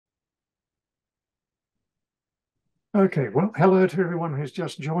Okay, well, hello to everyone who's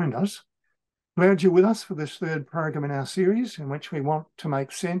just joined us. Glad you're with us for this third program in our series in which we want to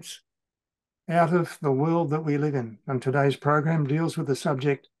make sense out of the world that we live in. And today's program deals with a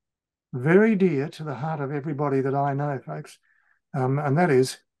subject very dear to the heart of everybody that I know, folks. And that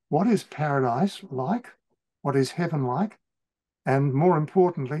is, what is paradise like? What is heaven like? And more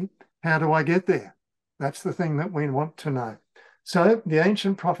importantly, how do I get there? That's the thing that we want to know. So the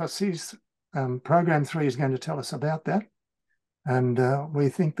Ancient Prophecies, program 3 is going to tell us about that. And we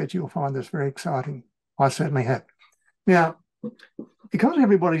think that you'll find this very exciting. I certainly have. Now, because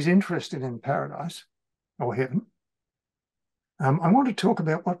everybody's interested in paradise or heaven, I want to talk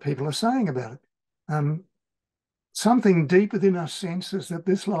about what people are saying about it. Something deep within us senses that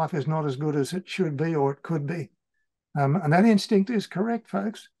this life is not as good as it should be or it could be. And that instinct is correct,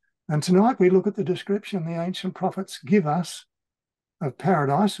 folks. And tonight we look at the description the ancient prophets give us of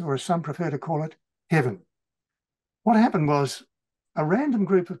paradise, or as some prefer to call it, heaven. What happened was a random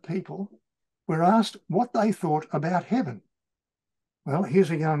group of people were asked what they thought about heaven. Well, here's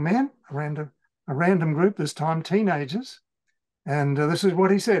a young man, a random group, this time teenagers, and this is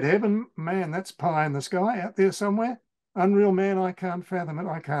what he said. Heaven, man, that's pie in the sky out there somewhere. Unreal, man, I can't fathom it.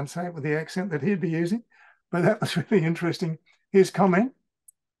 I can't say it with the accent that he'd be using, but that was really interesting. His comment,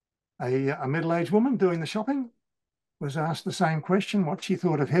 a middle-aged woman doing the shopping was asked the same question, what she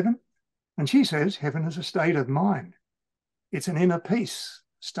thought of heaven, and she says, heaven is a state of mind. It's an inner peace,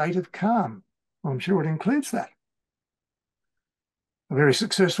 state of calm. Well, I'm sure it includes that. A very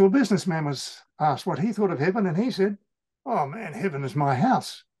successful businessman was asked what he thought of heaven, and he said, oh man, heaven is my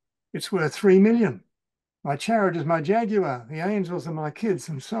house. It's worth 3 million. My chariot is my Jaguar, the angels are my kids,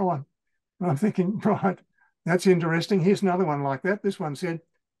 and so on. And I'm thinking, right, that's interesting. Here's another one like that. This one said,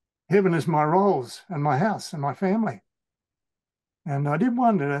 heaven is my rolls and my house and my family. And I did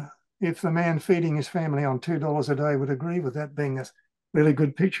wonder if the man feeding his family on $2 a day would agree with that being a really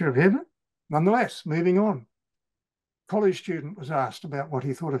good picture of heaven. Nonetheless, moving on. College student was asked about what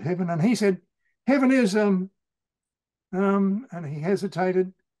he thought of heaven, and he said, heaven is, and he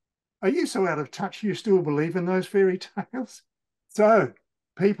hesitated. Are you so out of touch you still believe in those fairy tales? So,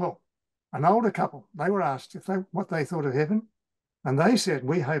 people, an older couple, they were asked what they thought of heaven, and they said,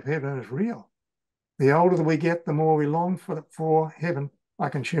 we hope heaven is real. The older we get, the more we long for heaven. I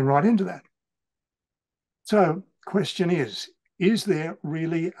can tune right into that. So, question is there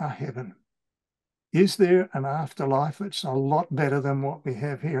really a heaven? Is there an afterlife that's a lot better than what we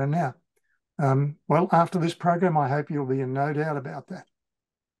have here and now? Well, after this program, I hope you'll be in no doubt about that.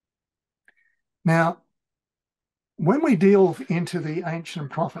 Now, when we delve into the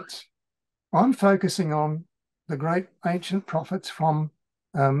ancient prophets, I'm focusing on the great ancient prophets from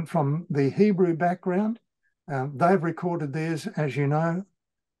the Hebrew background. They've recorded theirs, as you know,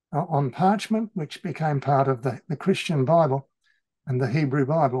 on parchment, which became part of the Christian Bible and the Hebrew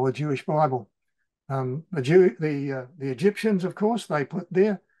Bible, the Jewish Bible. The Egyptians, of course, they put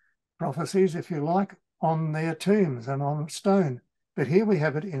their prophecies, if you like, on their tombs and on stone. But here we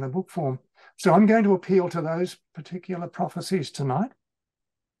have it in a book form. So I'm going to appeal to those particular prophecies tonight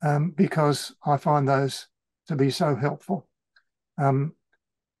because I find those to be so helpful.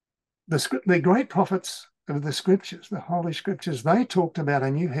 The great prophets of the scriptures, the Holy Scriptures, they talked about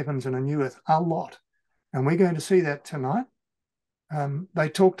a new heavens and a new earth a lot. And we're going to see that tonight. They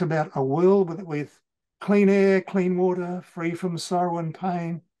talked about a world with clean air, clean water, free from sorrow and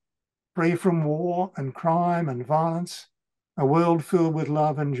pain, free from war and crime and violence, a world filled with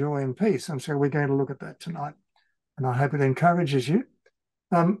love and joy and peace. And so we're going to look at that tonight. And I hope it encourages you.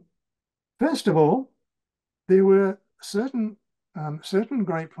 First of all, there were certain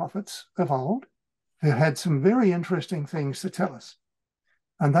great prophets of old who had some very interesting things to tell us.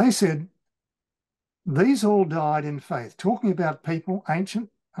 And they said, these all died in faith, talking about people, ancient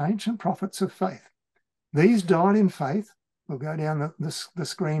prophets of faith. These died in faith. We'll go down the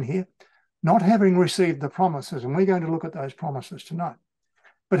screen here, not having received the promises, and we're going to look at those promises tonight.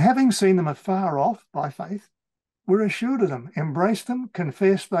 But having seen them afar off by faith, were assured of them, embraced them,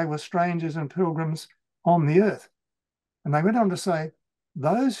 confessed they were strangers and pilgrims on the earth. And they went on to say,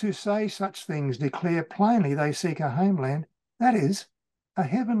 those who say such things declare plainly they seek a homeland, that is, a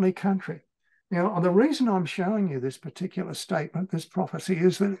heavenly country. Now, the reason I'm showing you this particular statement, this prophecy,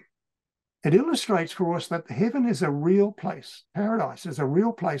 is that it illustrates for us that heaven is a real place. Paradise is a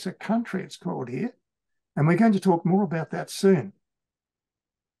real place, a country it's called here. And we're going to talk more about that soon.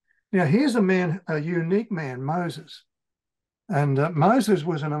 Now, here's a man, a unique man, Moses. And Moses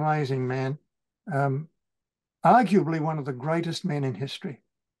was an amazing man, arguably one of the greatest men in history.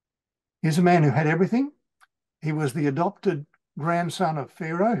 He's a man who had everything. He was the adopted grandson of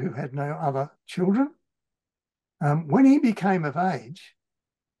Pharaoh, who had no other children. When he became of age,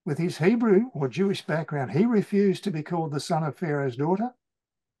 with his Hebrew or Jewish background, he refused to be called the son of Pharaoh's daughter,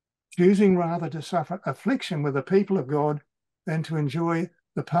 choosing rather to suffer affliction with the people of God than to enjoy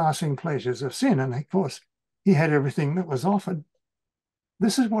the passing pleasures of sin. And of course, he had everything that was offered.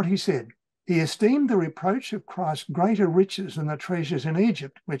 This is what he said. He esteemed the reproach of Christ greater riches than the treasures in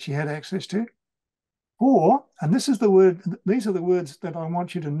Egypt, which he had access to. Or, and this is the word, these are the words that I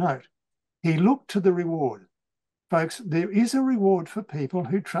want you to note, he looked to the reward. Folks, there is a reward for people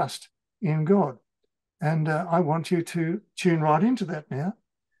who trust in God. And I want you to tune right into that now.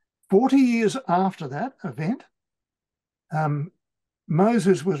 40 years after that event,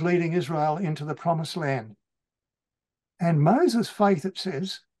 Moses was leading Israel into the promised land. And Moses' faith, it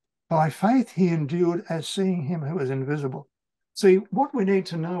says, by faith he endured as seeing him who is invisible. See, what we need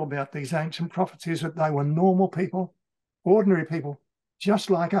to know about these ancient prophets is that they were normal people, ordinary people, just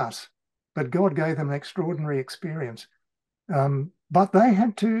like us, but God gave them an extraordinary experience. But they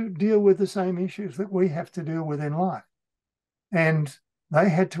had to deal with the same issues that we have to deal with in life. And they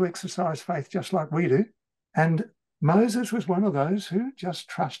had to exercise faith just like we do. And Moses was one of those who just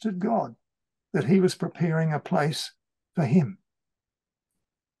trusted God, that he was preparing a place for him.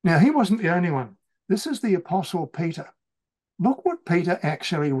 Now, he wasn't the only one. This is the Apostle Peter. Look what Peter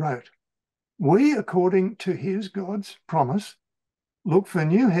actually wrote. We, according to his, God's promise, look for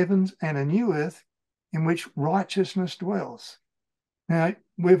new heavens and a new earth in which righteousness dwells. Now,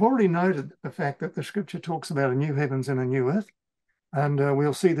 we've already noted the fact that the scripture talks about a new heavens and a new earth, and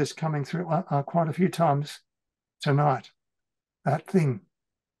we'll see this coming through quite a few times tonight, that thing.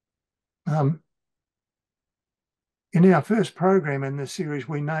 In our first program in this series,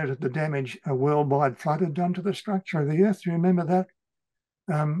 we noted the damage a worldwide flood had done to the structure of the earth. Do you remember that?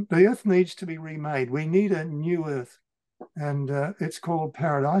 The earth needs to be remade. We need a new earth, and it's called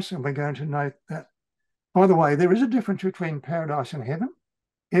paradise, and we're going to note that. By the way, there is a difference between paradise and heaven.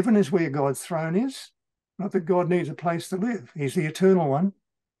 Heaven is where God's throne is. Not that God needs a place to live. He's the eternal one,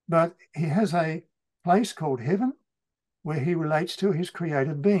 but he has a place called heaven where he relates to his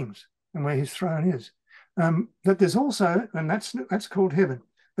created beings and where his throne is. But there's also, and that's called heaven.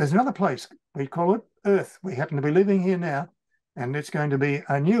 There's another place, we call it earth. We happen to be living here now, and it's going to be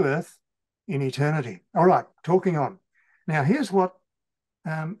a new earth in eternity. All right, talking on. Now, here's what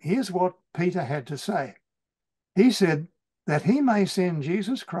Peter had to say. He said that he may send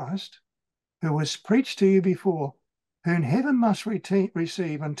Jesus Christ, who was preached to you before, whom heaven must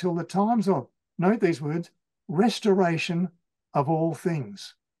receive until the times of, note these words, restoration of all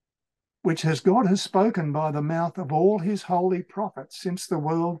things, which God has spoken by the mouth of all his holy prophets since the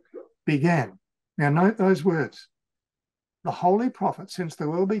world began. Now note those words. The holy prophets since the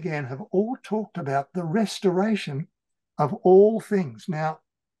world began have all talked about the restoration of all things. Now,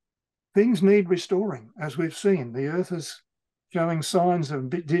 things need restoring, as we've seen. The earth is showing signs of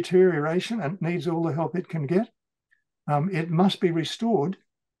deterioration and needs all the help it can get. It must be restored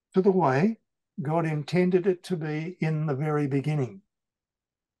to the way God intended it to be in the very beginning.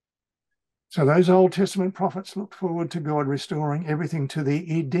 So those Old Testament prophets looked forward to God restoring everything to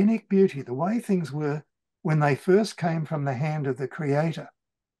the Edenic beauty, the way things were when they first came from the hand of the Creator.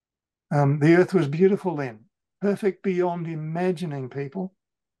 The earth was beautiful then, perfect beyond imagining, people,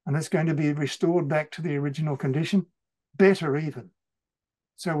 and it's going to be restored back to the original condition, better even.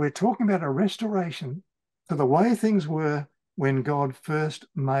 So we're talking about a restoration to the way things were when God first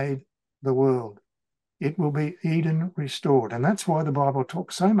made the world. It will be Eden restored, and that's why the Bible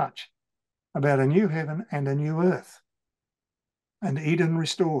talks so much about a new heaven and a new earth, and Eden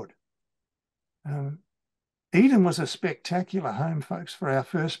restored. Eden was a spectacular home, folks, for our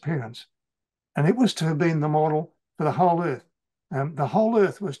first parents, and it was to have been the model for the whole earth. The whole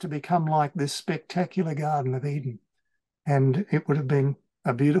earth was to become like this spectacular Garden of Eden, and it would have been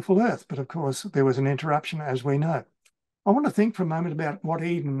a beautiful earth. But of course, there was an interruption, as we know. I want to think for a moment about what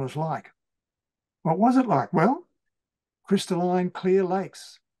Eden was like. What was it like? Well, crystalline, clear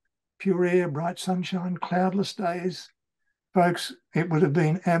lakes, pure air, bright sunshine, cloudless days. Folks, it would have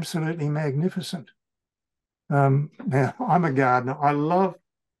been absolutely magnificent. Now, I'm a gardener. I love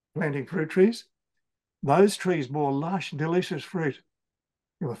planting fruit trees. Those trees bore lush, delicious fruit.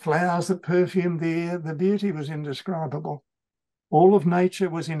 There were flowers that perfumed the air. The beauty was indescribable. All of nature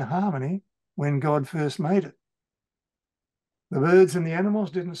was in harmony when God first made it. The birds and the animals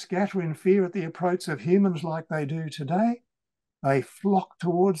didn't scatter in fear at the approach of humans like they do today. They flocked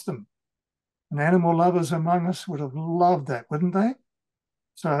towards them. And animal lovers among us would have loved that, wouldn't they?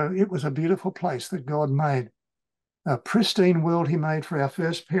 So it was a beautiful place that God made. A pristine world he made for our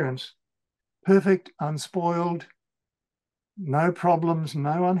first parents. Perfect, unspoiled, no problems,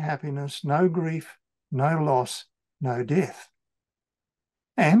 no unhappiness, no grief, no loss. no death.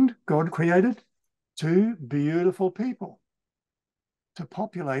 And God created two beautiful people to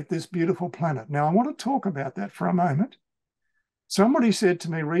populate this beautiful planet. Now, I want to talk about that for a moment. Somebody said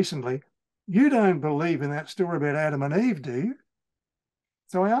to me recently, "You don't believe in that story about Adam and Eve, do you?"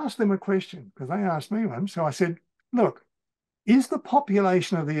 So I asked them a question, because they asked me one. So I said, look, is the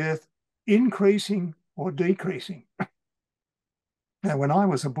population of the earth increasing or decreasing? Now, when I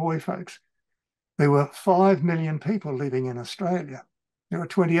was a boy, folks, there were 5 million people living in Australia. There are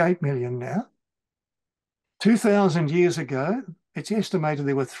 28 million now. 2,000 years ago, it's estimated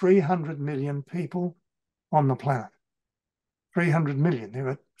there were 300 million people on the planet. 300 million. There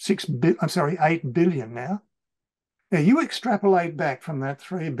are 8 billion now. Now, you extrapolate back from that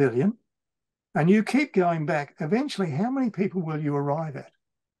 3 billion and you keep going back. Eventually, how many people will you arrive at?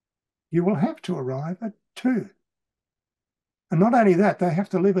 You will have to arrive at 2. And not only that, they have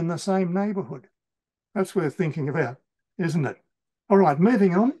to live in the same neighbourhood. That's worth thinking about, isn't it? All right,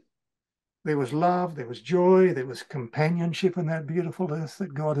 moving on. There was love, there was joy, there was companionship in that beautiful earth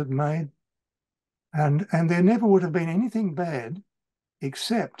that God had made. And there never would have been anything bad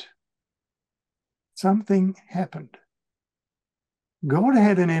except something happened. God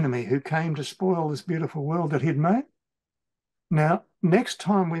had an enemy who came to spoil this beautiful world that he'd made. Now, next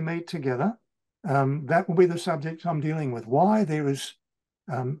time we meet together, that will be the subject I'm dealing with. Why there is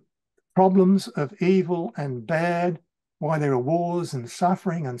problems of evil and bad, why there are wars and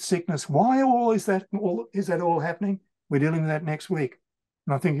suffering and sickness. Why is that all happening? We're dealing with that next week.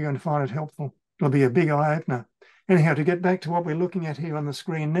 And I think you're going to find it helpful. It'll be a big eye-opener. Anyhow, to get back to what we're looking at here on the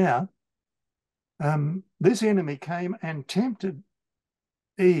screen now, this enemy came and tempted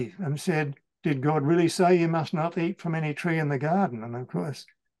Eve and said, "Did God really say you must not eat from any tree in the garden?" And of course,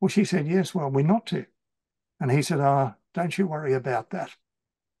 well, she said, "Yes, well, we're not to." And he said, "Don't you worry about that."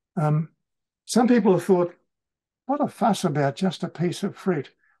 Some people have thought, what a fuss about just a piece of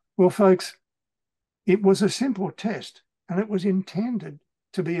fruit. Well, folks, it was a simple test, and it was intended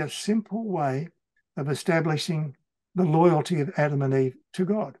to be a simple way of establishing the loyalty of Adam and Eve to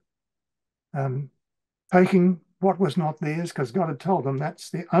God. Taking what was not theirs, because God had told them, that's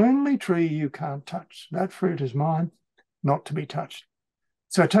the only tree you can't touch. That fruit is mine, not to be touched.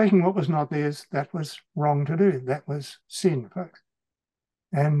 So taking what was not theirs, that was wrong to do. That was sin, folks.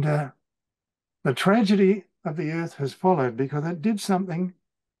 And the tragedy of the earth has followed because it did something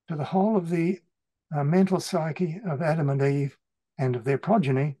to the whole of the mental psyche of Adam and Eve and of their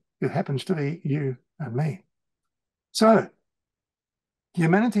progeny, who happens to be you and me. So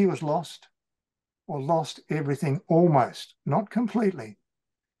humanity was lost, or lost everything almost, not completely.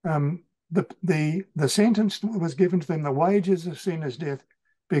 The sentence was given to them, the wages of sin is death,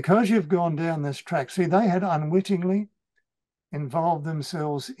 because you've gone down this track. See, they had unwittingly involved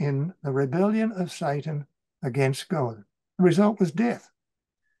themselves in the rebellion of Satan against God. The result was death.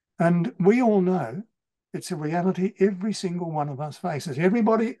 And we all know it's a reality every single one of us faces.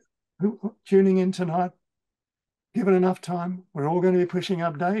 Everybody who tuning in tonight, given enough time, we're all going to be pushing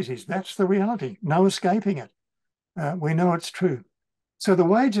up daisies. That's the reality. No escaping it. We know it's true. So the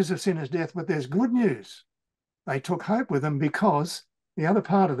wages of sin is death, but there's good news. They took hope with them, because the other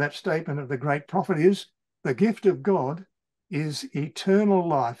part of that statement of the great prophet is the gift of God is eternal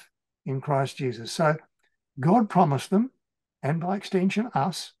life in Christ Jesus. So God promised them, and by extension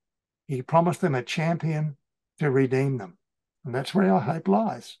us, he promised them a champion to redeem them. And that's where our hope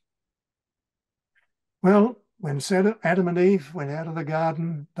lies. Well, when Adam and Eve went out of the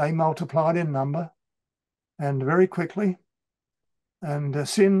garden, they multiplied in number, and very quickly. And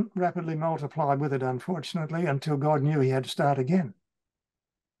sin rapidly multiplied with it, unfortunately, until God knew he had to start again.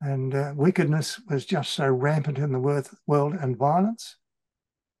 And wickedness was just so rampant in the world, and violence.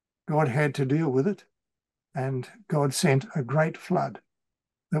 God had to deal with it, and God sent a great flood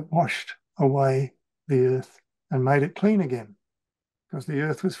that washed away the earth and made it clean again, because the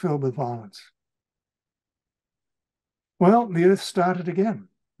earth was filled with violence. Well, the earth started again.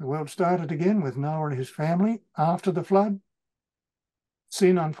 The world started again with Noah and his family after the flood.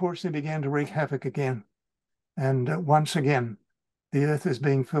 Sin, unfortunately, began to wreak havoc again. And once again, the earth is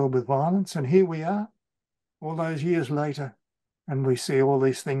being filled with violence. And here we are, all those years later, and we see all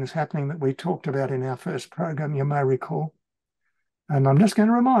these things happening that we talked about in our first program, you may recall. And I'm just going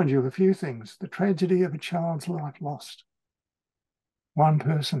to remind you of a few things. The tragedy of a child's life lost. One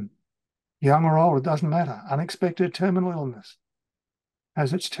person, young or old, it doesn't matter. Unexpected terminal illness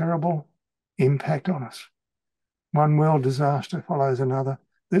has its terrible impact on us. One world disaster follows another.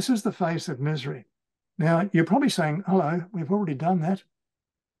 This is the face of misery. Now, you're probably saying, hello, we've already done that.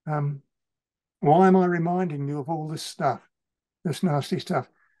 Why am I reminding you of all this stuff, this nasty stuff?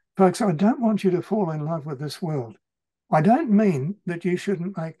 Folks, I don't want you to fall in love with this world. I don't mean that you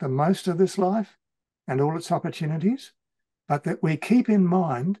shouldn't make the most of this life and all its opportunities, but that we keep in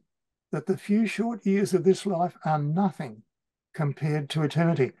mind that the few short years of this life are nothing compared to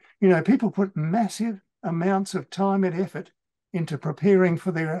eternity. You know, people put massive amounts of time and effort into preparing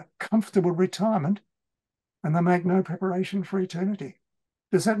for their comfortable retirement, and they make no preparation for eternity.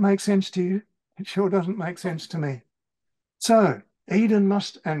 Does that make sense to you? It sure doesn't make sense to me. So Eden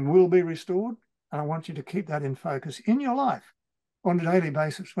must and will be restored, and I want you to keep that in focus in your life on a daily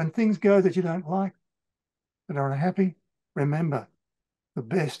basis. When things go that you don't like, that are unhappy, remember, the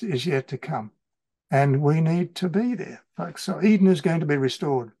best is yet to come. And we need to be there, folks. So Eden is going to be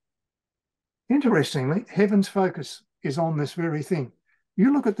restored. Interestingly, heaven's focus is on this very thing.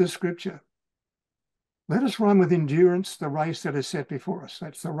 You look at this scripture. Let us run with endurance the race that is set before us.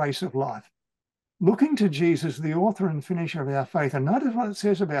 That's the race of life. Looking to Jesus, the author and finisher of our faith. And notice what it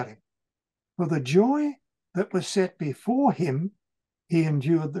says about him. For the joy that was set before him, he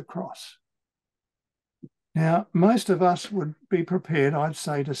endured the cross. Now, most of us would be prepared, I'd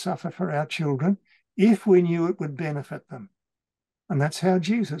say, to suffer for our children if we knew it would benefit them. And that's how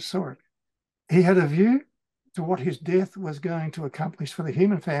Jesus saw it. He had a view to what his death was going to accomplish for the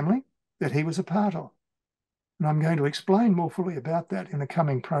human family that he was a part of. And I'm going to explain more fully about that in a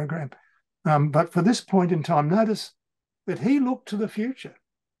coming program. But for this point in time, notice that he looked to the future.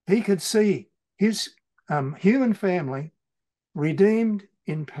 He could see his human family redeemed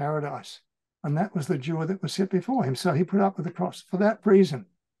in paradise. And that was the joy that was set before him. So he put up with the cross. For that reason,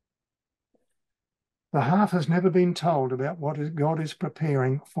 the half has never been told about what God is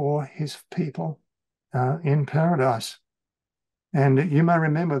preparing for his people in paradise. And you may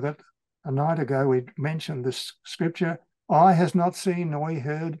remember that a night ago we mentioned this scripture, eye has not seen nor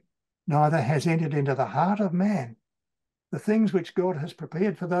heard, neither has entered into the heart of man the things which God has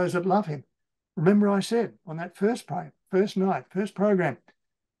prepared for those that love him. Remember I said on that first program,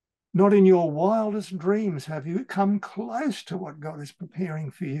 not in your wildest dreams have you come close to what God is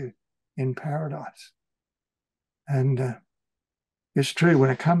preparing for you in paradise. And it's true, when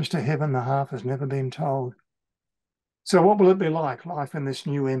it comes to heaven, the half has never been told. So what will it be like, life in this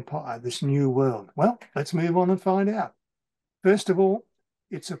new empire, this new world? Well, let's move on and find out. First of all,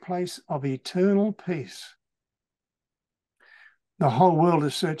 it's a place of eternal peace. The whole world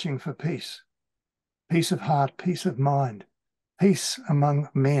is searching for peace. Peace of heart, peace of mind, peace among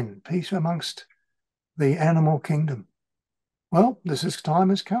men, peace amongst the animal kingdom. Well,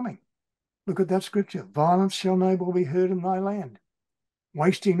 time is coming. Look at that scripture. Violence shall no more be heard in thy land,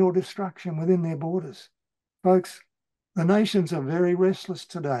 wasting nor destruction within their borders. Folks, the nations are very restless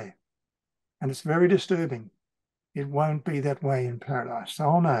today, and it's very disturbing. It won't be that way in paradise.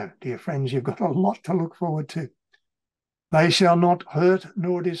 Oh no, dear friends, you've got a lot to look forward to. They shall not hurt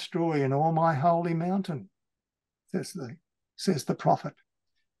nor destroy in all my holy mountain, says the prophet.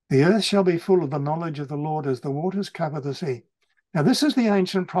 The earth shall be full of the knowledge of the Lord as the waters cover the sea. Now, this is the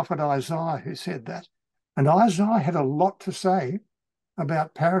ancient prophet Isaiah who said that. And Isaiah had a lot to say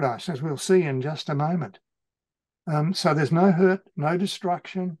about paradise, as we'll see in just a moment. So there's no hurt, no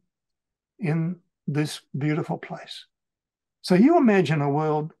destruction in this beautiful place. So you imagine a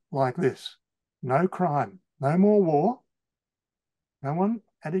world like this. No crime, no more war, no one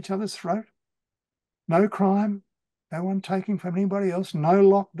at each other's throat, no crime, no one taking from anybody else, no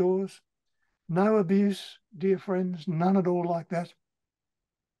locked doors, no abuse, dear friends, none at all like that.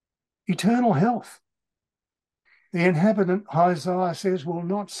 Eternal health. The inhabitant, Isaiah says, will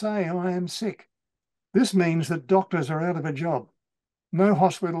not say, I am sick. This means that doctors are out of a job. No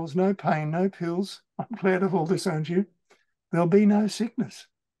hospitals, no pain, no pills. I'm glad of all this, aren't you? There'll be no sickness.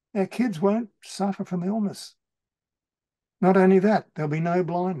 Our kids won't suffer from illness. Not only that, there'll be no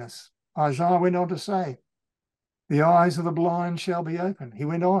blindness. Isaiah went on to say, the eyes of the blind shall be open. He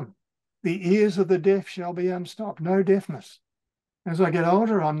went on, the ears of the deaf shall be unstopped. No deafness. As I get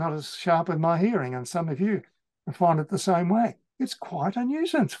older, I'm not as sharp with my hearing, and some of you find it the same way. It's quite a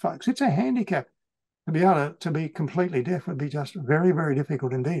nuisance, folks. It's a handicap. To be able to be completely deaf would be just very, very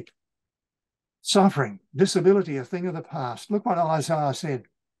difficult indeed. Suffering, disability, a thing of the past. Look what Isaiah said.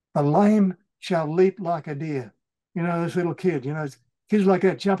 The lame shall leap like a deer. You know, this little kid, kids like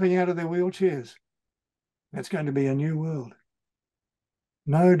that jumping out of their wheelchairs. That's going to be a new world.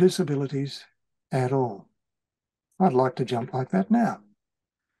 No disabilities at all. I'd like to jump like that now.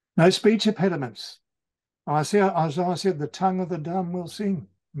 No speech impediments. Isaiah said, the tongue of the dumb will sing.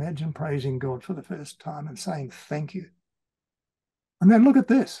 Imagine praising God for the first time and saying thank you. And then look at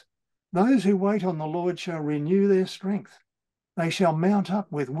this. Those who wait on the Lord shall renew their strength. They shall mount up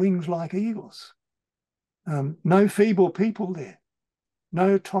with wings like eagles. No feeble people there.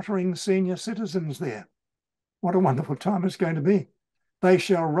 No tottering senior citizens there. What a wonderful time it's going to be. They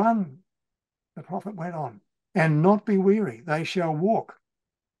shall run, the prophet went on, and not be weary. They shall walk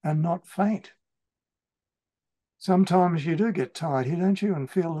and not faint. Sometimes you do get tired here, don't you, and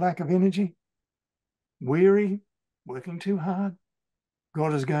feel lack of energy, weary, working too hard.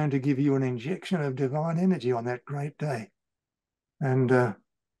 God is going to give you an injection of divine energy on that great day. And the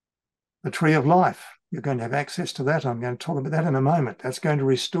tree of life, you're going to have access to that. I'm going to talk about that in a moment. That's going to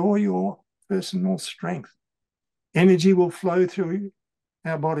restore your personal strength. Energy will flow through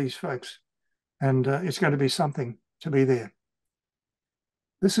our bodies, folks, and it's going to be something to be there.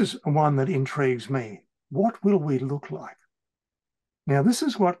 This is one that intrigues me. What will we look like? Now, this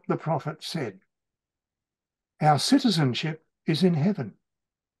is what the prophet said. Our citizenship is in heaven.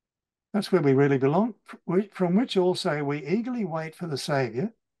 That's where we really belong, from which also we eagerly wait for the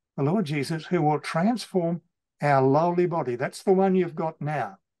Saviour, the Lord Jesus, who will transform our lowly body. That's the one you've got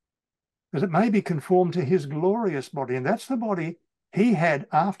now, that it may be conformed to his glorious body. And that's the body he had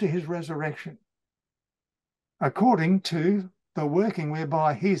after his resurrection, according to the working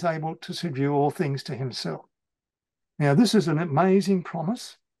whereby he's able to subdue all things to himself. Now, this is an amazing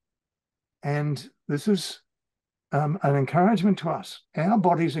promise, and this is an encouragement to us. Our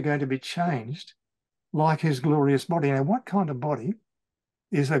bodies are going to be changed like his glorious body. Now, what kind of body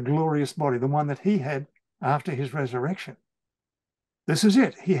is a glorious body? The one that he had after his resurrection. This is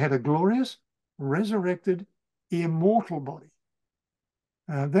it. He had a glorious, resurrected, immortal body.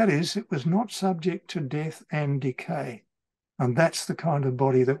 That is, it was not subject to death and decay. And that's the kind of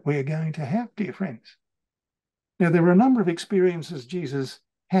body that we're going to have, dear friends. Now, there were a number of experiences Jesus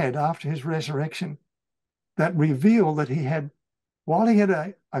had after his resurrection that reveal that he had, while he had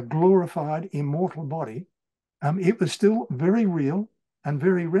a glorified, immortal body, it was still very real and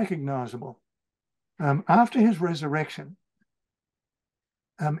very recognizable. After his resurrection,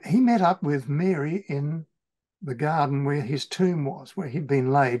 he met up with Mary in the garden where his tomb was, where he'd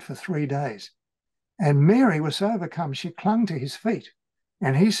been laid for 3 days. And Mary was so overcome, she clung to his feet.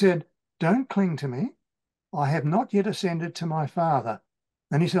 And he said, "Don't cling to me. I have not yet ascended to my Father."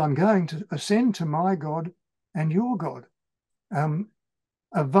 And he said, "I'm going to ascend to my God and your God."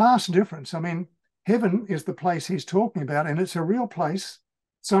 A vast difference. I mean, heaven is the place he's talking about, and it's a real place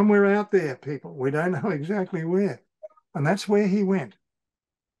somewhere out there, people. We don't know exactly where. And that's where he went.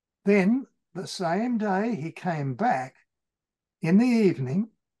 Then the same day he came back in the evening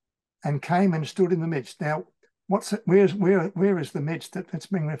and came and stood in the midst. Now, where is the midst that's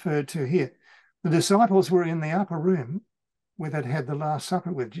being referred to here? The disciples were in the upper room where they'd had the Last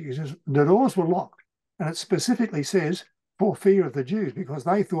Supper with Jesus. The doors were locked, and it specifically says, for fear of the Jews, because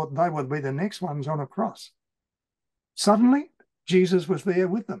they thought they would be the next ones on a cross. Suddenly, Jesus was there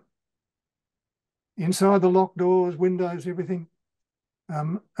with them. Inside the locked doors, windows, everything.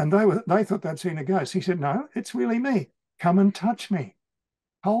 And they thought they'd seen a ghost. He said, "No, it's really me. Come and touch me.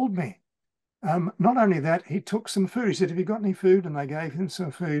 Hold me." Not only that, he took some food. He said, "Have you got any food?" And they gave him some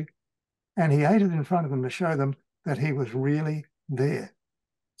food. And he ate it in front of them to show them that he was really there.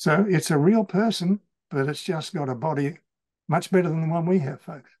 So it's a real person, but it's just got a body much better than the one we have,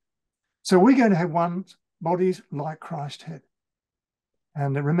 folks. So we're going to have bodies like Christ had.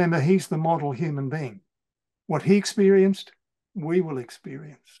 And remember, he's the model human being. What he experienced, we will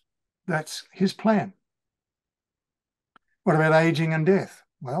experience. That's his plan. What about aging and death?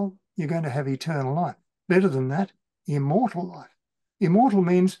 Well, you're going to have eternal life. Better than that, immortal life. Immortal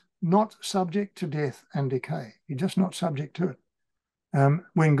means not subject to death and decay. You're just not subject to it.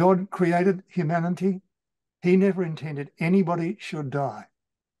 When God created humanity, he never intended anybody should die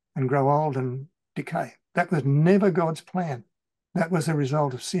and grow old and decay. That was never God's plan. That was a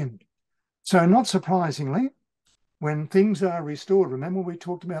result of sin. So not surprisingly, when things are restored, remember we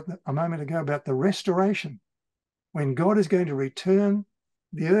talked about a moment ago about the restoration, when God is going to return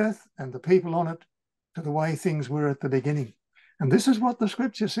the earth and the people on it to the way things were at the beginning. And this is what the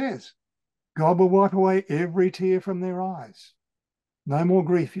scripture says. God will wipe away every tear from their eyes. No more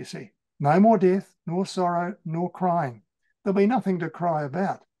grief, you see. No more death, nor sorrow, nor crying. There'll be nothing to cry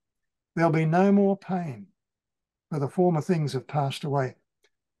about. There'll be no more pain, for the former things have passed away.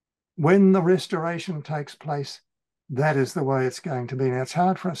 When the restoration takes place, that is the way it's going to be. Now, it's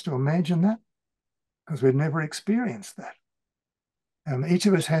hard for us to imagine that because we've never experienced that. Each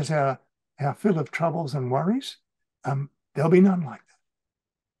of us has our fill of troubles and worries. There'll be none like that.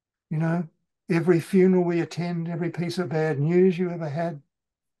 You know, every funeral we attend, every piece of bad news you ever had,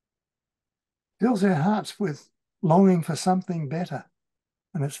 fills our hearts with longing for something better,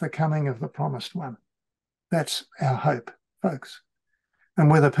 and it's the coming of the promised one. That's our hope, folks. And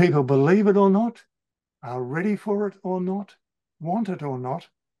whether people believe it or not, are ready for it or not, want it or not,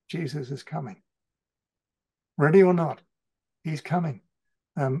 Jesus is coming. Ready or not, he's coming.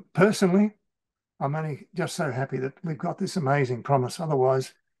 Personally, I'm only just so happy that we've got this amazing promise.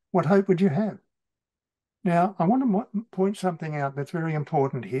 Otherwise, what hope would you have? Now, I want to point something out that's very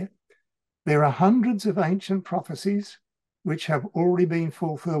important here. There are hundreds of ancient prophecies which have already been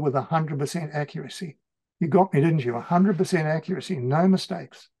fulfilled with 100% accuracy. You got me, didn't you? 100% accuracy, no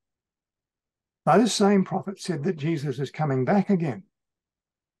mistakes. Those same prophets said that Jesus is coming back again.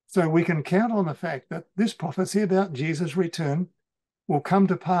 So we can count on the fact that this prophecy about Jesus' return will come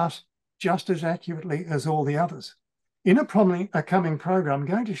to pass just as accurately as all the others. In a coming program, I'm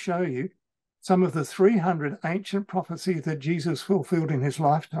going to show you some of the 300 ancient prophecies that Jesus fulfilled in his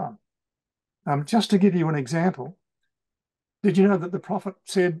lifetime. Just to give you an example, did you know that the prophet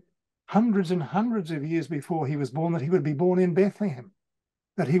said hundreds and hundreds of years before he was born that he would be born in Bethlehem,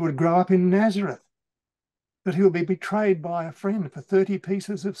 that he would grow up in Nazareth, that he would be betrayed by a friend for 30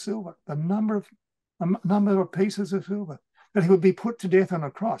 pieces of silver, the number of pieces of silver, that he would be put to death on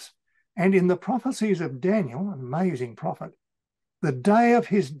a cross. And in the prophecies of Daniel, an amazing prophet, the day of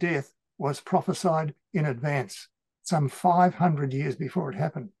his death was prophesied in advance, some 500 years before it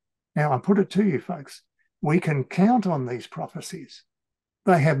happened. Now, I put it to you, folks, we can count on these prophecies.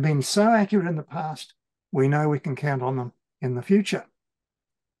 They have been so accurate in the past, we know we can count on them in the future.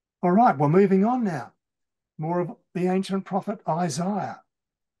 All right, we're moving on now. More of the ancient prophet Isaiah.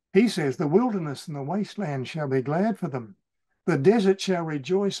 He says, the wilderness and the wasteland shall be glad for them. The desert shall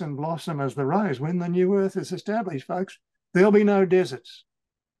rejoice and blossom as the rose. When the new earth is established, folks, there'll be no deserts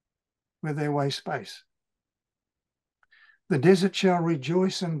with their waste space. The desert shall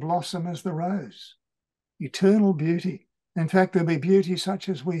rejoice and blossom as the rose. Eternal beauty. In fact, there'll be beauty such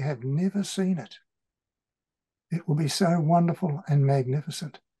as we have never seen it. It will be so wonderful and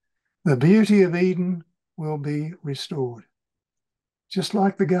magnificent. The beauty of Eden will be restored. Just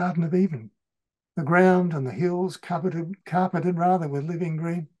like the Garden of Eden, the ground and the hills carpeted with living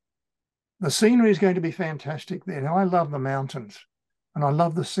green. The scenery is going to be fantastic there. Now, I love the mountains and I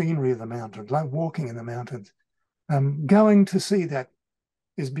love the scenery of the mountains. I love walking in the mountains. Going to see that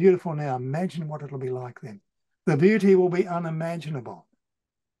is beautiful now. Imagine what it'll be like then. The beauty will be unimaginable.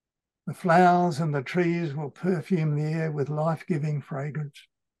 The flowers and the trees will perfume the air with life-giving fragrance.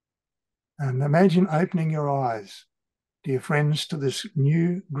 And imagine opening your eyes, dear friends, to this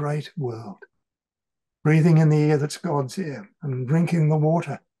new great world. Breathing in the air that's God's air and drinking the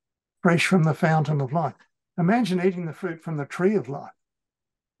water fresh from the fountain of life. Imagine eating the fruit from the tree of life.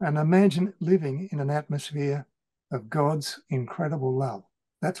 And imagine living in an atmosphere of God's incredible love.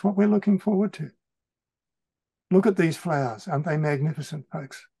 That's what we're looking forward to. Look at these flowers. Aren't they magnificent,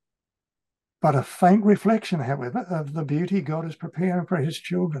 folks? But a faint reflection, however, of the beauty God is preparing for his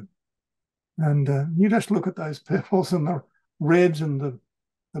children. And you just look at those purples and the reds and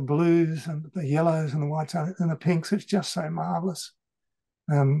the blues and the yellows and the whites and the pinks. It's just so marvelous.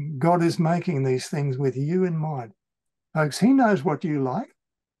 God is making these things with you in mind. Folks, he knows what you like,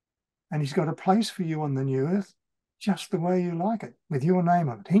 and he's got a place for you on the new earth just the way you like it, with your name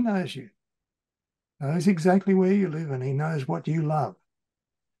on it. He knows you. Knows exactly where you live, and he knows what you love.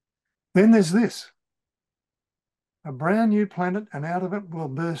 Then there's this. A brand new planet, and out of it will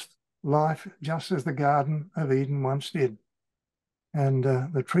burst life, just as the Garden of Eden once did. And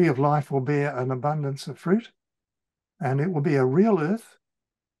the tree of life will bear an abundance of fruit, and it will be a real earth,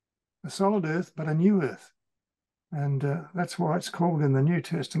 a solid earth, but a new earth. And that's why it's called in the New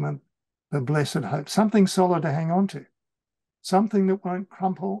Testament the blessed hope, something solid to hang on to, something that won't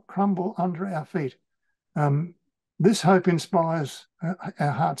crumble under our feet. This hope inspires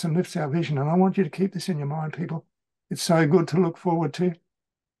our hearts and lifts our vision, and I want you to keep this in your mind, people. It's so good to look forward to.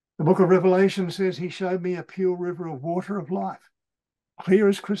 The book of Revelation says, he showed me a pure river of water of life, clear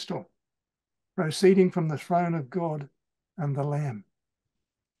as crystal, proceeding from the throne of God and the Lamb.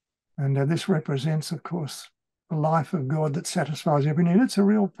 And this represents, of course, the life of God that satisfies every need. It's a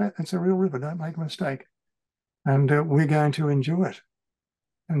real river, don't make a mistake. And we're going to enjoy it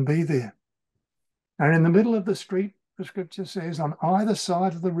and be there. And in the middle of the street, the scripture says, on either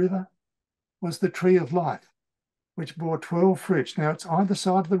side of the river was the tree of life, which bore 12 fruits. Now, it's either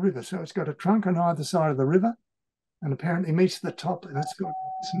side of the river, so it's got a trunk on either side of the river, and apparently meets the top, and it's got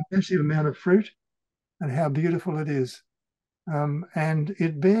this massive amount of fruit, and how beautiful it is. And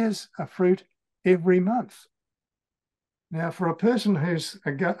it bears a fruit every month. Now, for a person who's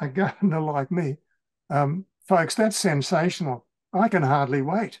a gardener like me, folks, that's sensational. I can hardly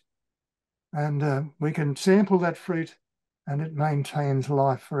wait. And we can sample that fruit, and it maintains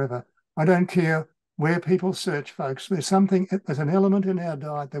life forever. I don't care where people search, folks. There's an element in our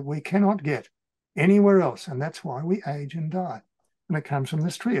diet that we cannot get anywhere else, and that's why we age and die. And it comes from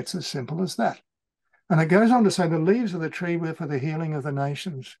this tree. It's as simple as that. And it goes on to say the leaves of the tree were for the healing of the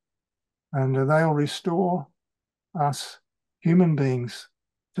nations, and they'll restore us human beings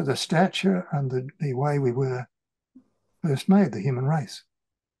to the stature and the way we were first made, the human race.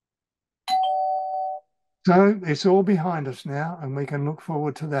 So it's all behind us now, and we can look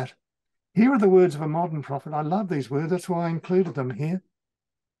forward to that. Here are the words of a modern prophet. I love these words. That's why I included them here.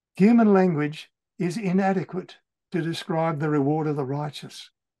 Human language is inadequate to describe the reward of the righteous.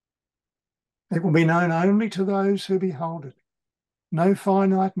 It will be known only to those who behold it. No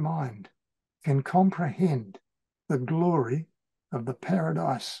finite mind can comprehend the glory of the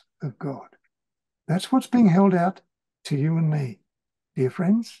paradise of God. That's what's being held out to you and me, dear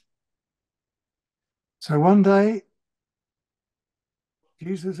friends. So one day,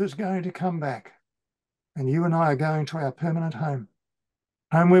 Jesus is going to come back, and you and I are going to our permanent home,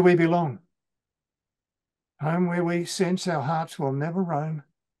 home where we belong, home where we sense our hearts will never roam,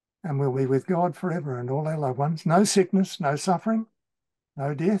 and we'll be with God forever and all our loved ones. No sickness, no suffering,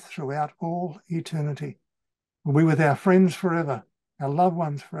 no death throughout all eternity. We'll be with our friends forever, our loved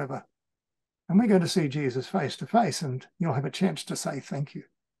ones forever. And we're going to see Jesus face to face, and you'll have a chance to say thank you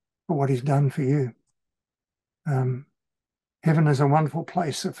for what he's done for you. Heaven is a wonderful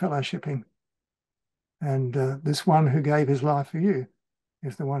place of fellowshipping. And this one who gave his life for you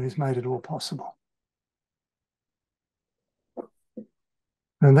is the one who's made it all possible.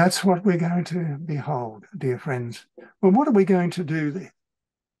 And that's what we're going to behold, dear friends. Well, what are we going to do there?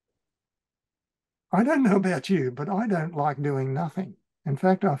 I don't know about you, but I don't like doing nothing. In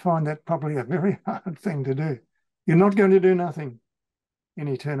fact, I find that probably a very hard thing to do. You're not going to do nothing in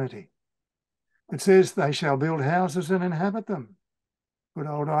eternity. It says they shall build houses and inhabit them. Good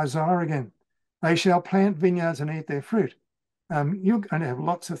old Isaiah again. They shall plant vineyards and eat their fruit. You're going to have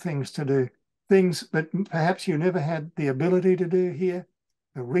lots of things to do, things that perhaps you never had the ability to do here,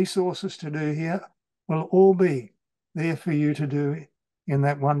 the resources to do here, will all be there for you to do in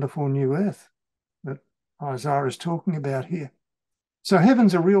that wonderful new earth that Isaiah is talking about here. So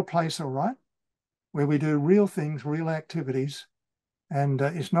heaven's a real place, all right, where we do real things, real activities, and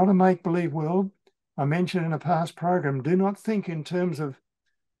it's not a make-believe world. I mentioned in a past program, do not think in terms of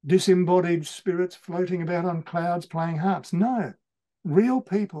disembodied spirits floating about on clouds playing harps. No, real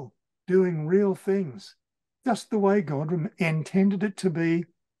people doing real things, just the way God intended it to be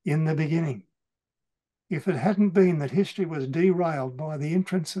in the beginning. If it hadn't been that history was derailed by the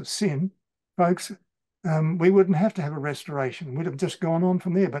entrance of sin, folks, we wouldn't have to have a restoration. We'd have just gone on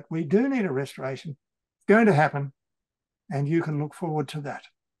from there. But we do need a restoration. It's going to happen, and you can look forward to that.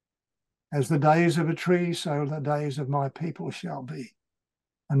 As the days of a tree, so the days of my people shall be,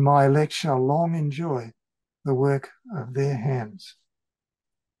 and my elect shall long enjoy the work of their hands.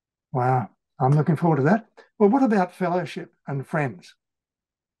 Wow, I'm looking forward to that. Well, what about fellowship and friends?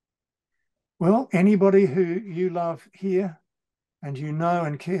 Well, anybody who you love here and you know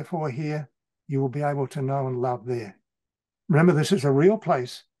and care for here, you will be able to know and love there. Remember, this is a real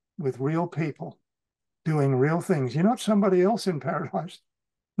place with real people doing real things. You're not somebody else in paradise.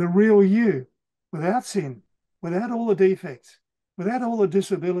 The real you, without sin, without all the defects, without all the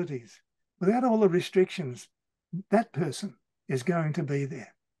disabilities, without all the restrictions, that person is going to be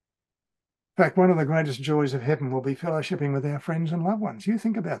there. In fact, one of the greatest joys of heaven will be fellowshipping with our friends and loved ones. You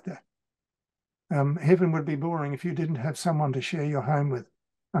think about that. Heaven would be boring if you didn't have someone to share your home with.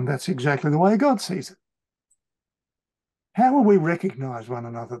 And that's exactly the way God sees it. How will we recognize one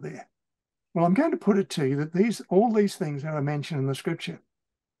another there? Well, I'm going to put it to you that all these things that are mentioned in the scripture,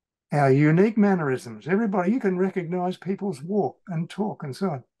 our unique mannerisms, everybody, you can recognize people's walk and talk and so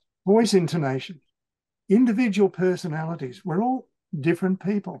on, voice intonation, individual personalities. We're all different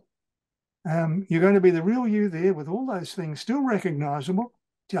people. You're going to be the real you there with all those things still recognizable,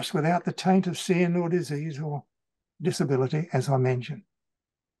 just without the taint of sin or disease or disability, as I mentioned.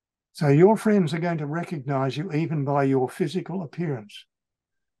 So your friends are going to recognize you even by your physical appearance.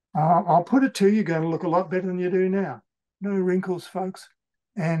 I'll put it to you, you're going to look a lot better than you do now. No wrinkles, folks,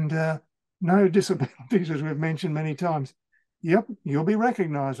 and no disabilities, as we've mentioned many times. Yep, you'll be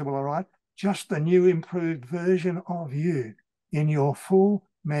recognizable, all right? Just the new improved version of you in your full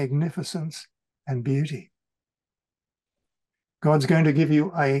magnificence and beauty. God's going to give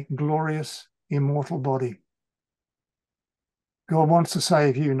you a glorious, immortal body. God wants to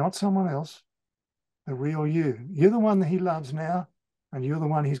save you, not someone else, the real you. You're the one that he loves now, and you're the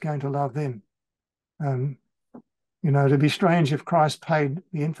one he's going to love then. It'd be strange if Christ paid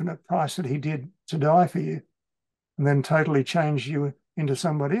the infinite price that he did to die for you and then totally changed you into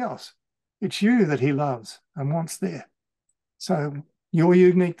somebody else. It's you that he loves and wants there. So your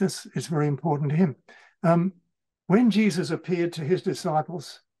uniqueness is very important to him. When Jesus appeared to his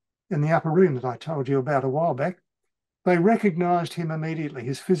disciples in the upper room that I told you about a while back, they recognized him immediately.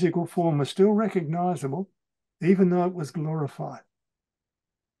 His physical form was still recognizable, even though it was glorified.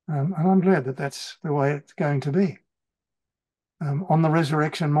 And I'm glad that that's the way it's going to be. On the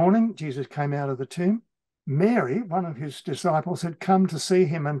resurrection morning, Jesus came out of the tomb. Mary, one of his disciples, had come to see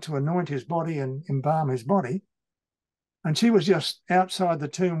him and to anoint his body and embalm his body. And she was just outside the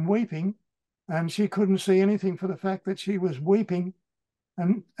tomb weeping, and she couldn't see anything for the fact that she was weeping.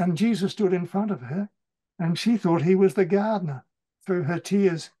 And Jesus stood in front of her, and she thought he was the gardener through her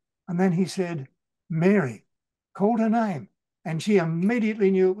tears. And then he said, Mary, called her name, and she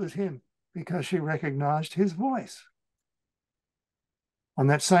immediately knew it was him because she recognized his voice. On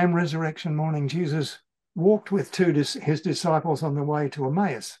that same resurrection morning, Jesus walked with his disciples on the way to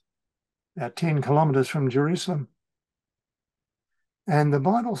Emmaus, about 10 kilometers from Jerusalem. And the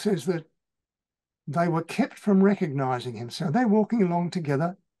Bible says that they were kept from recognizing him. So they're walking along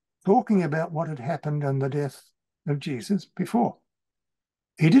together, talking about what had happened and the death of Jesus before.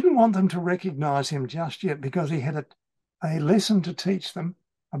 He didn't want them to recognize him just yet because he had a lesson to teach them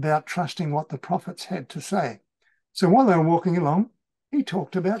about trusting what the prophets had to say. So while they were walking along, he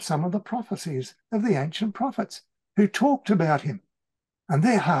talked about some of the prophecies of the ancient prophets who talked about him, and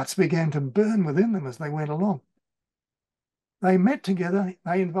their hearts began to burn within them as they went along. They met together,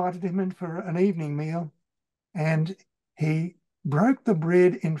 they invited him in for an evening meal, and he broke the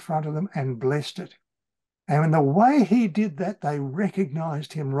bread in front of them and blessed it. And in the way he did that, they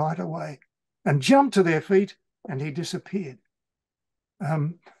recognized him right away and jumped to their feet, and he disappeared.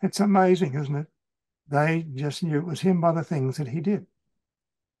 It's amazing, isn't it? They just knew it was him by the things that he did.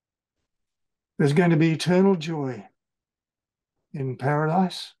 There's going to be eternal joy in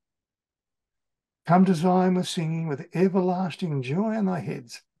paradise. Come to Zion with singing, with everlasting joy on thy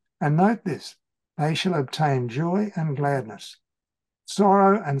heads. And note this, they shall obtain joy and gladness.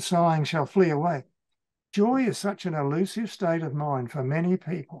 Sorrow and sighing shall flee away. Joy is such an elusive state of mind for many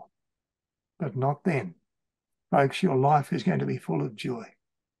people, but not then. Folks, your life is going to be full of joy.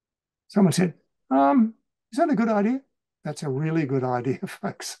 Someone said, is that a good idea? That's a really good idea,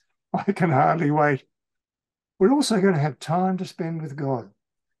 folks. I can hardly wait. We're also going to have time to spend with God.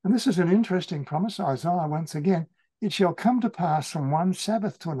 And this is an interesting promise, Isaiah once again. It shall come to pass from one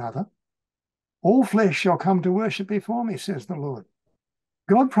Sabbath to another. All flesh shall come to worship before me, says the Lord.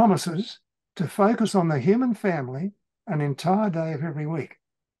 God promises to focus on the human family an entire day of every week.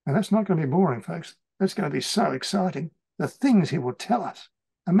 And that's not going to be boring, folks. That's going to be so exciting. The things he will tell us.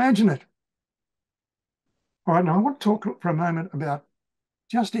 Imagine it. All right, now I want to talk for a moment about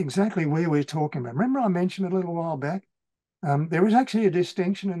just exactly where we're talking about. Remember I mentioned a little while back, there is actually a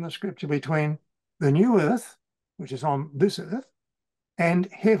distinction in the scripture between the new earth, which is on this earth, and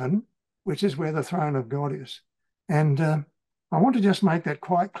heaven, which is where the throne of God is. And I want to just make that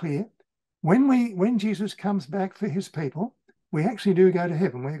quite clear. When Jesus comes back for his people, we actually do go to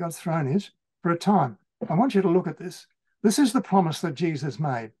heaven, where God's throne is, for a time. I want you to look at this. This is the promise that Jesus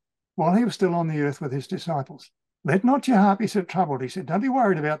made while he was still on the earth with his disciples. Let not your heart be so troubled. He said, don't be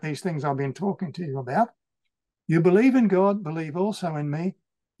worried about these things I've been talking to you about. You believe in God, believe also in me.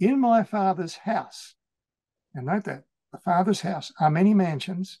 In my Father's house, and note that, the Father's house are many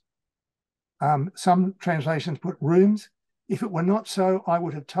mansions. Some translations put rooms. If it were not so, I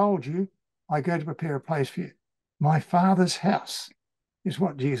would have told you, I go to prepare a place for you. My Father's house is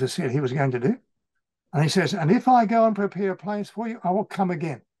what Jesus said he was going to do. And he says, and if I go and prepare a place for you, I will come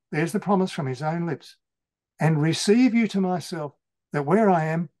again. There's the promise from his own lips. And receive you to myself, that where I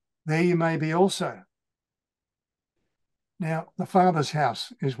am, there you may be also. Now, the Father's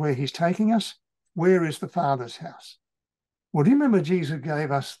house is where he's taking us. Where is the Father's house? Well, do you remember Jesus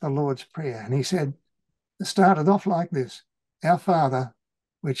gave us the Lord's Prayer? And he said, it started off like this, our Father,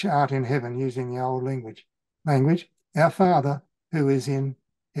 which art in heaven, using the old language, our Father who is in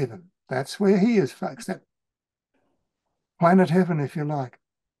heaven. That's where he is, folks, that planet heaven, if you like.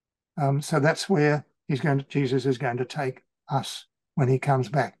 So that's where Jesus is going to take us when he comes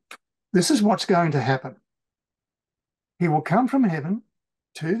back. This is what's going to happen. He will come from heaven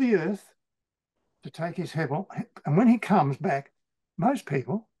to the earth to take his heaven. And when he comes back, most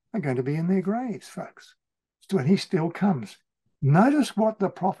people are going to be in their graves, folks. So when he still comes. Notice what the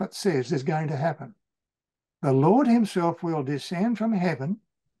prophet says is going to happen. The Lord himself will descend from heaven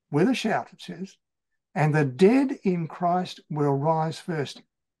with a shout, it says, and the dead in Christ will rise first.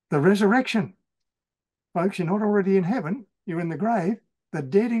 The resurrection. Folks, you're not already in heaven, you're in the grave. The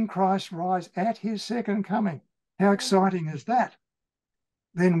dead in Christ rise at his second coming. How exciting is that?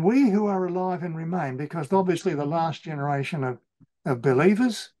 Then we who are alive and remain, because obviously the last generation of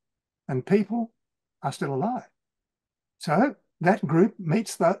believers and people are still alive. So that group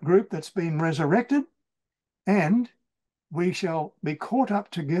meets that group that's been resurrected, and we shall be caught up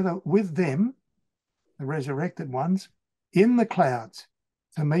together with them, the resurrected ones, in the clouds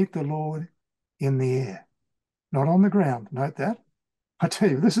to meet the Lord in the air, not on the ground. Note that. I tell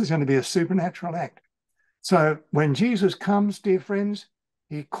you, this is going to be a supernatural act. So when Jesus comes, dear friends,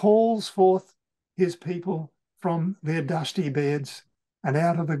 he calls forth his people from their dusty beds, and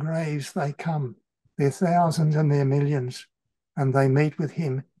out of the graves they come, their thousands and their millions, and they meet with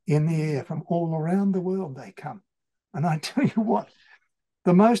him in the air. From all around the world they come. And I tell you what,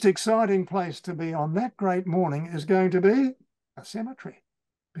 the most exciting place to be on that great morning is going to be a cemetery,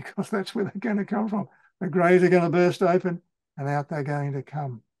 because that's where they're going to come from. The graves are going to burst open, and out they're going to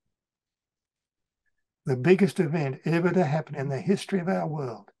come. The biggest event ever to happen in the history of our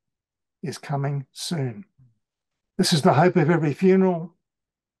world is coming soon. This is the hope of every funeral.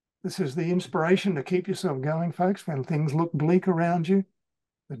 This is the inspiration to keep yourself going, folks. When things look bleak around you,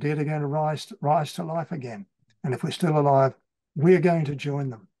 the dead are going to rise to life again. And if we're still alive, we're going to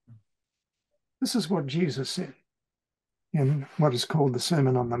join them. This is what Jesus said in what is called the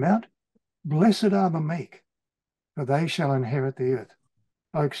Sermon on the Mount. Blessed are the meek, for they shall inherit the earth.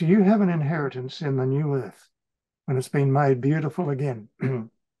 Folks, you have an inheritance in the new earth when it's been made beautiful again.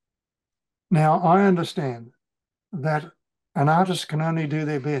 Now, I understand that an artist can only do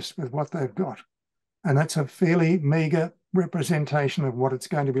their best with what they've got, and that's a fairly meagre representation of what it's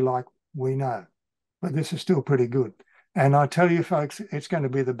going to be like, we know. But this is still pretty good. And I tell you, folks, it's going to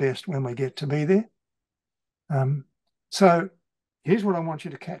be the best when we get to be there. So here's what I want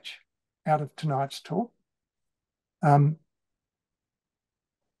you to catch out of tonight's talk.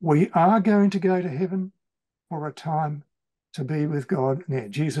 We are going to go to heaven for a time to be with God. Yeah,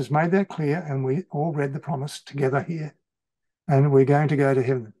 Jesus made that clear, and we all read the promise together here. And we're going to go to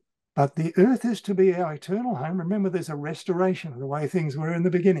heaven. But the earth is to be our eternal home. Remember, there's a restoration of the way things were in the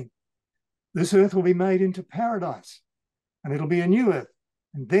beginning. This earth will be made into paradise, and it'll be a new earth.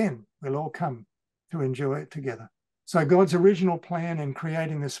 And then we'll all come to enjoy it together. So God's original plan in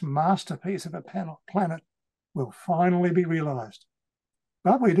creating this masterpiece of a planet will finally be realized.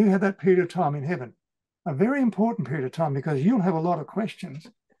 But we do have that period of time in heaven, a very important period of time, because you'll have a lot of questions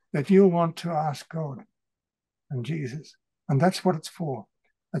that you'll want to ask God and Jesus. And that's what it's for.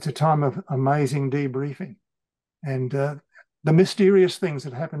 It's a time of amazing debriefing. And the mysterious things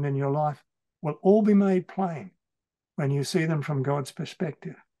that happened in your life will all be made plain when you see them from God's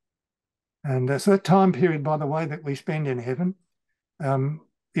perspective. And so that time period, by the way, that we spend in heaven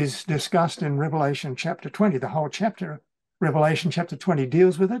is discussed in Revelation chapter 20. The whole chapter, Revelation chapter 20,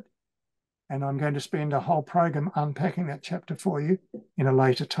 deals with it. And I'm going to spend a whole program unpacking that chapter for you in a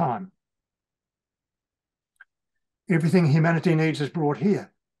later time. Everything humanity needs is brought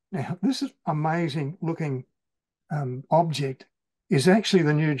here. Now, this is amazing looking object is actually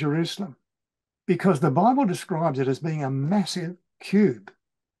the New Jerusalem, because the Bible describes it as being a massive cube.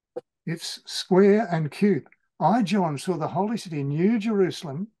 It's square and cube. I, John, saw the holy city, New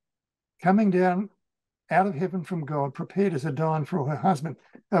Jerusalem, coming down out of heaven from God, prepared as a bride for her husband,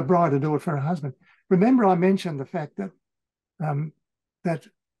 a bride adored for her husband. Remember, I mentioned the fact that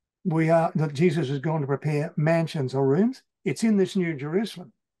that Jesus has gone to prepare mansions or rooms. It's in this New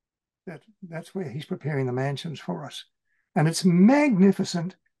Jerusalem. That's where he's preparing the mansions for us. And it's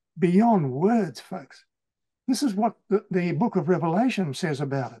magnificent beyond words, folks. This is what the book of Revelation says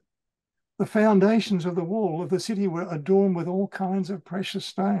about it. The foundations of the wall of the city were adorned with all kinds of precious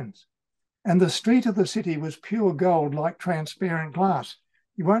stones. And the street of the city was pure gold, like transparent glass.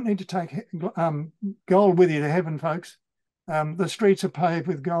 You won't need to take gold with you to heaven, folks. The streets are paved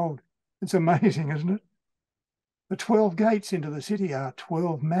with gold. It's amazing, isn't it? The 12 gates into the city are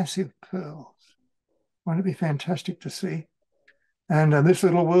 12 massive pearls. Won't it be fantastic to see? And this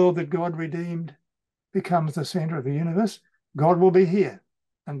little world that God redeemed becomes the center of the universe. God will be here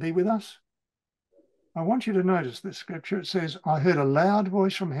and be with us. I want you to notice this scripture. It says, I heard a loud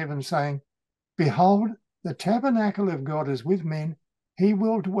voice from heaven saying, behold, the tabernacle of God is with men. He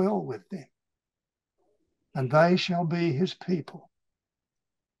will dwell with them, and they shall be his people.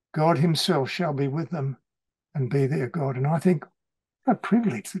 God himself shall be with them and be their God. And I think what a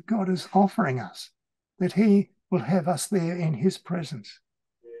privilege that God is offering us, that he will have us there in his presence.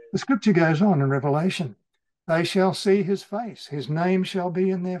 The scripture goes on in Revelation, they shall see his face, his name shall be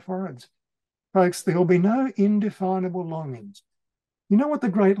in their foreheads. Folks, there will be no indefinable longings. You know what the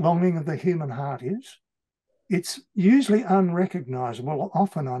great longing of the human heart is? It's usually unrecognizable,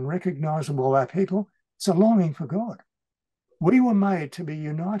 often unrecognizable by people. It's a longing for God. We were made to be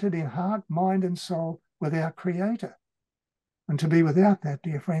united in heart, mind, and soul with our Creator. And to be without that,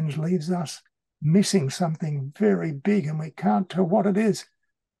 dear friends, leaves us missing something very big, and we can't tell what it is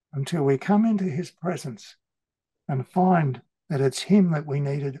until we come into his presence and find that it's him that we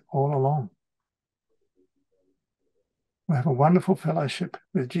needed all along. We have a wonderful fellowship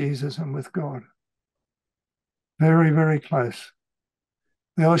with Jesus and with God. Very, very close.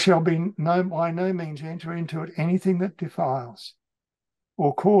 There shall be by no means enter into it anything that defiles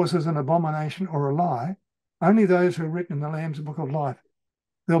or causes an abomination or a lie, only those who are written in the Lamb's book of life.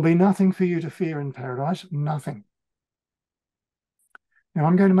 There'll be nothing for you to fear in paradise, nothing. Now,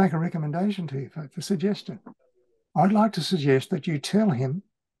 I'm going to make a recommendation to you, folks, a suggestion. I'd like to suggest that you tell him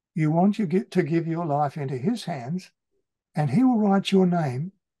you want to give your life into his hands, and he will write your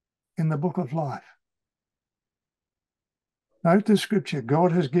name in the book of life. Note the scripture,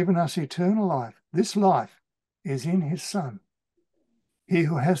 God has given us eternal life. This life is in his Son. He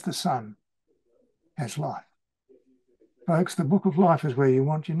who has the Son has life. Folks, the book of life is where you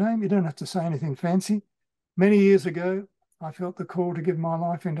want your name. You don't have to say anything fancy. Many years ago, I felt the call to give my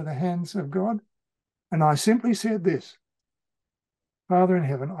life into the hands of God, and I simply said this: Father in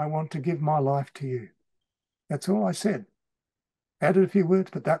heaven, I want to give my life to you. That's all I said. Added a few words,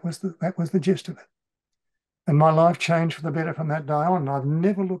 but that was the gist of it. And my life changed for the better from that day on. I've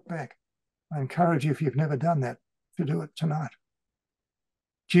never looked back. I encourage you, if you've never done that, to do it tonight.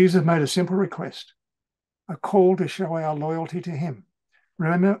 Jesus made a simple request, a call to show our loyalty to him.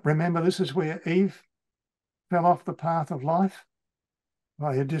 Remember, this is where Eve fell off the path of life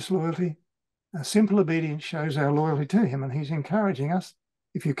by her disloyalty. A simple obedience shows our loyalty to him, and he's encouraging us.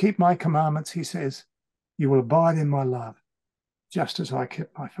 If you keep my commandments, he says, you will abide in my love, just as I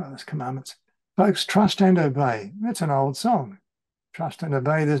kept my Father's commandments. Folks, trust and obey. That's an old song. Trust and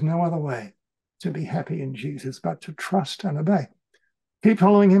obey. There's no other way to be happy in Jesus but to trust and obey. Keep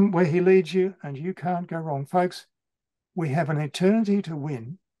following him where he leads you, and you can't go wrong. Folks, we have an eternity to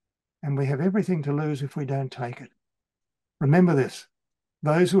win, and we have everything to lose if we don't take it. Remember this: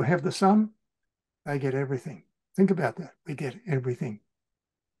 those who have the Son, they get everything. Think about that. We get everything.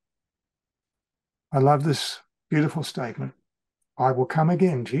 I love this beautiful statement. I will come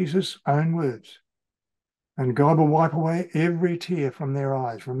again, Jesus' own words, and God will wipe away every tear from their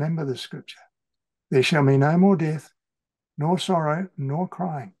eyes. Remember this scripture. There shall be no more death, nor sorrow, nor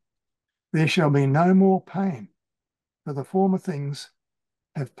crying. There shall be no more pain, for the former things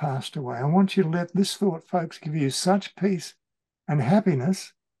have passed away. I want you to let this thought, folks, give you such peace and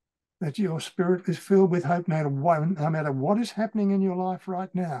happiness that your spirit is filled with hope no matter what is happening in your life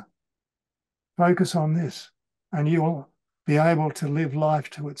right now. Focus on this, and you'll be able to live life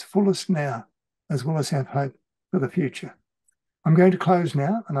to its fullest now, as well as have hope for the future. I'm going to close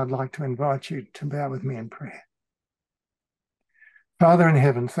now, and I'd like to invite you to bow with me in prayer. Father in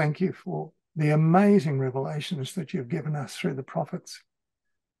heaven, thank you for the amazing revelations that you've given us through the prophets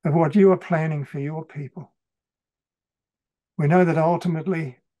of what you are planning for your people. We know that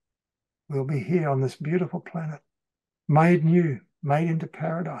ultimately we'll be here on this beautiful planet, made new, made into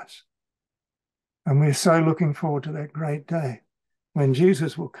paradise. And we're so looking forward to that great day when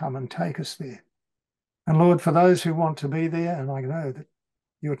Jesus will come and take us there. And Lord, for those who want to be there, and I know that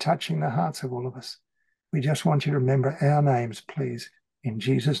you're touching the hearts of all of us, we just want you to remember our names, please. In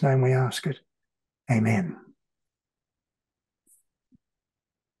Jesus' name we ask it. Amen.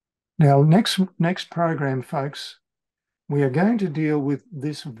 Now, next program, folks, we are going to deal with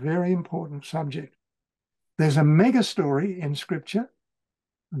this very important subject. There's a mega story in Scripture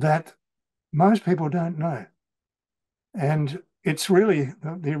that most people don't know. And it's really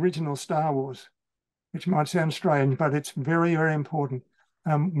the original Star Wars, which might sound strange, but it's very, very important.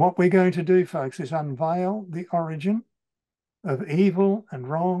 What we're going to do, folks, is unveil the origin of evil and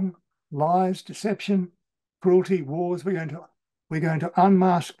wrong, lies, deception, cruelty, wars. We're going to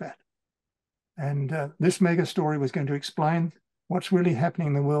unmask that. And this mega story was going to explain what's really happening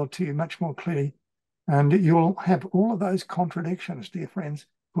in the world to you much more clearly. And you'll have all of those contradictions, dear friends,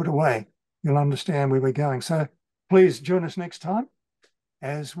 put away. You'll understand where we're going. So please join us next time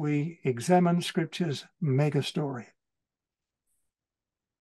as we examine Scripture's mega story.